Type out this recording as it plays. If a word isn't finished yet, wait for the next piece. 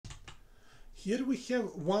Here we have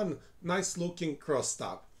one nice looking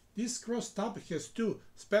crosstab. This crosstab has two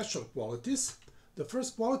special qualities. The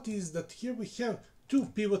first quality is that here we have two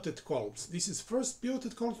pivoted columns. This is first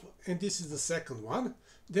pivoted column and this is the second one.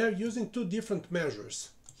 They are using two different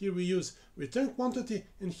measures. Here we use return quantity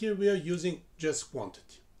and here we are using just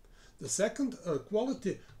quantity. The second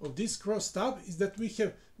quality of this crosstab is that we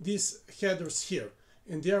have these headers here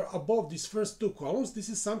and they are above these first two columns. This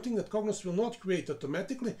is something that Cognos will not create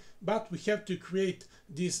automatically, but we have to create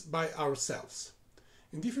this by ourselves.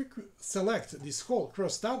 And if we select this whole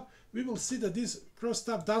crosstab, we will see that this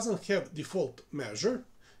crosstab doesn't have default measure,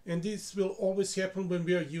 and this will always happen when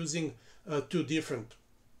we are using two different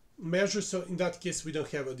measures, so in that case we don't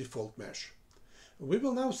have a default measure. We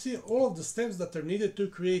will now see all of the steps that are needed to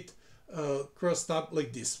create a crosstab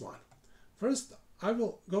like this one. First, I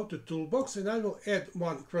will go to Toolbox and I will add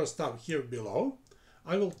one crosstab here below.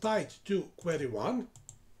 I will tie it to query 1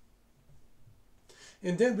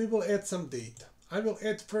 and then we will add some data. I will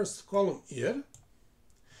add first column here,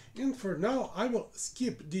 and for now I will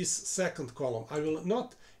skip this second column. I will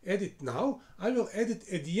not add it now. I will add it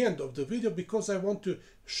at the end of the video because I want to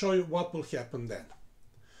show you what will happen then.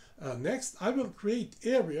 Next, I will create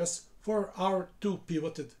areas for our two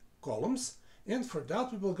pivoted columns, and for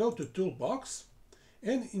that we will go to Toolbox,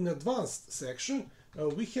 and in Advanced section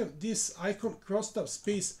we have this icon crosstab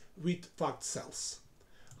space with fact cells.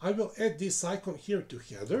 I will add this icon here to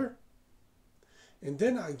header, and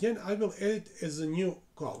then again I will add it as a new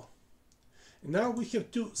column. And now we have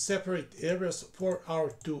two separate areas for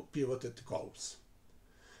our two pivoted columns.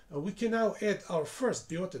 We can now add our first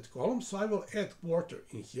pivoted column, so I will add quarter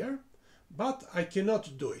in here, but I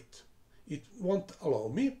cannot do it. It won't allow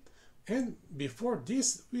me. And before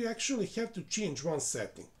this, we actually have to change one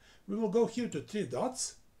setting. We will go here to three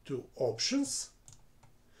dots, to Options,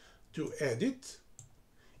 to Edit,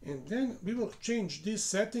 and then we will change this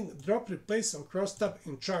setting, Drop Replace on Crosstab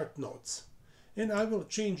in Chart Nodes. And I will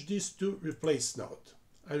change this to Replace Node.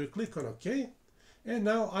 I will click on OK, and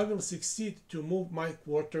now I will succeed to move my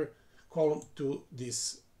quarter column to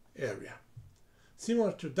this area.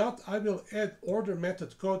 Similar to that, I will add order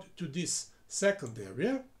method code to this second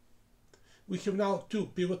area. We have now two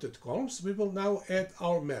pivoted columns. We will now add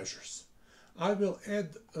our measures. I will add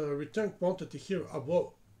a return quantity here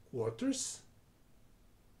above quarters,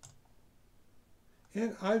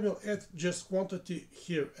 and I will add just quantity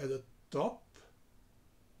here at the top.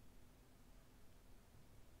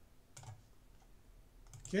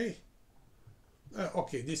 Okay.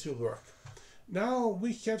 Okay, this will work. Now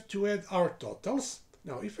we have to add our totals.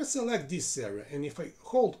 Now if I select this area and if I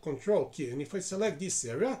hold Control key and if I select this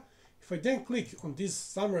area, if I then click on this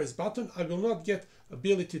summarize button, I will not get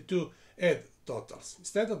ability to add totals.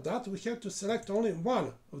 Instead of that, we have to select only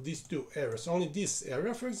one of these two areas, only this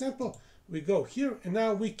area, for example. We go here and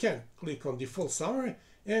now we can click on the full summary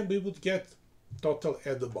and we would get total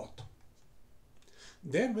at the bottom.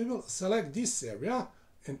 Then we will select this area,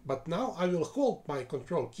 but now I will hold my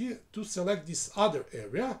Control key to select this other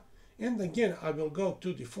area, and again I will go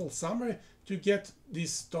to the full summary to get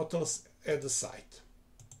these totals at the side.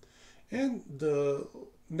 And the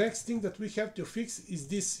next thing that we have to fix is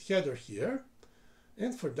this header here,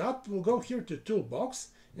 and for that we'll go here to Toolbox,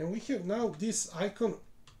 and we have now this icon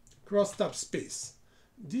crosstab space.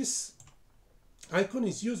 This icon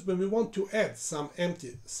is used when we want to add some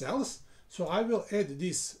empty cells, so I will add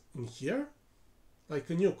this in here like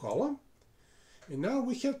a new column. And now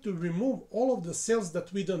we have to remove all of the cells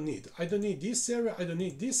that we don't need. I don't need this area, I don't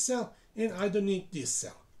need this cell, and I don't need this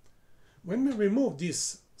cell. When we remove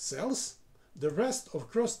these cells, the rest of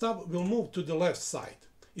crosstab will move to the left side.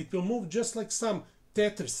 It will move just like some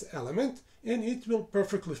Tetris element, and it will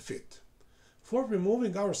perfectly fit. For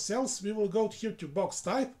removing our cells, we will go here to box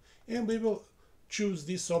type and we will choose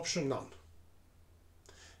this option none.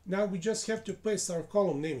 Now we just have to place our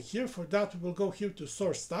column name here. For that we will go here to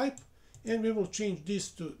source type and we will change this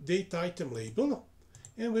to date item label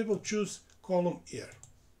and we will choose column here.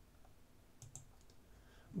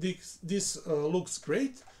 This looks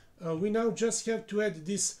great. We now just have to add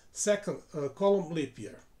this second column leap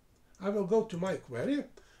year. I will go to my query.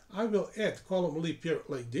 I will add column leap year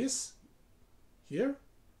like this here,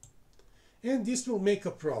 and this will make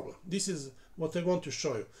a problem. This is what I want to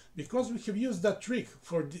show you. Because we have used that trick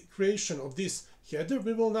for the creation of this header,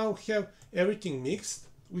 we will now have everything mixed.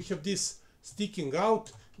 We have this sticking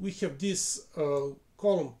out, we have this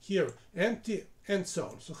column here empty, and so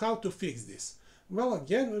on. So how to fix this? Well,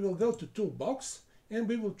 again, we will go to Toolbox and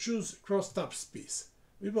we will choose crosstab space.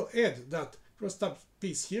 We will add that crosstab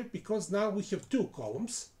space here because now we have two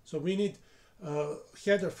columns. So we need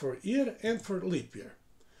header for year and for leap year.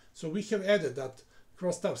 So we have added that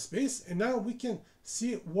crosstab space, and now we can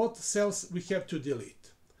see what cells we have to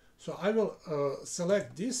delete. So I will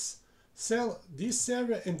select this cell, this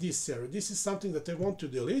area, and this area. This is something that I want to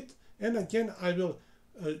delete, and again I will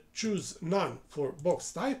choose none for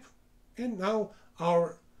box type, and now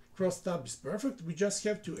our crosstab is perfect. We just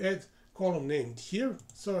have to add column name here.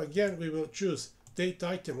 So again we will choose date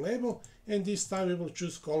item label, and this time we will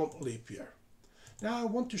choose column leap year. Now I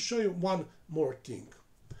want to show you one more thing.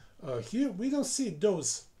 Here we don't see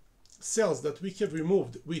those cells that we have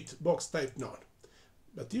removed with box type none.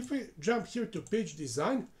 But if we jump here to page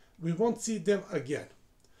design, we won't see them again.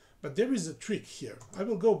 But there is a trick here. I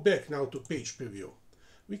will go back now to page preview.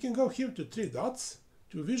 We can go here to three dots,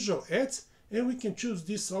 to visual ads, and we can choose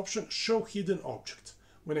this option, show hidden object.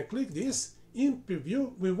 When I click this, in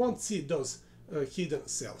preview we won't see those hidden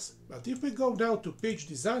cells. But if we go down to page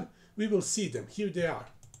design, we will see them. Here they are.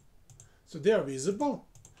 So they are visible,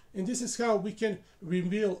 and this is how we can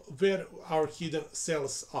reveal where our hidden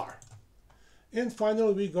cells are. And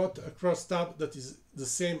finally we got a crosstab that is the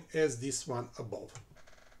same as this one above.